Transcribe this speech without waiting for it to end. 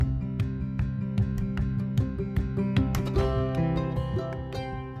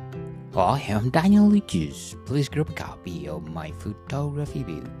I am Daniel Lucas. Please grab a copy of my photography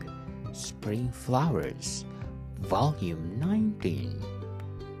book, Spring Flowers, Volume 19,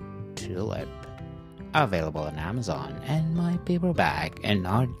 Tulip, available on Amazon, and my paperback and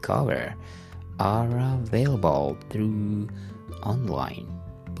hardcover are available through online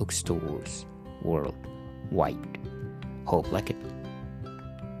bookstores worldwide. Hope like it.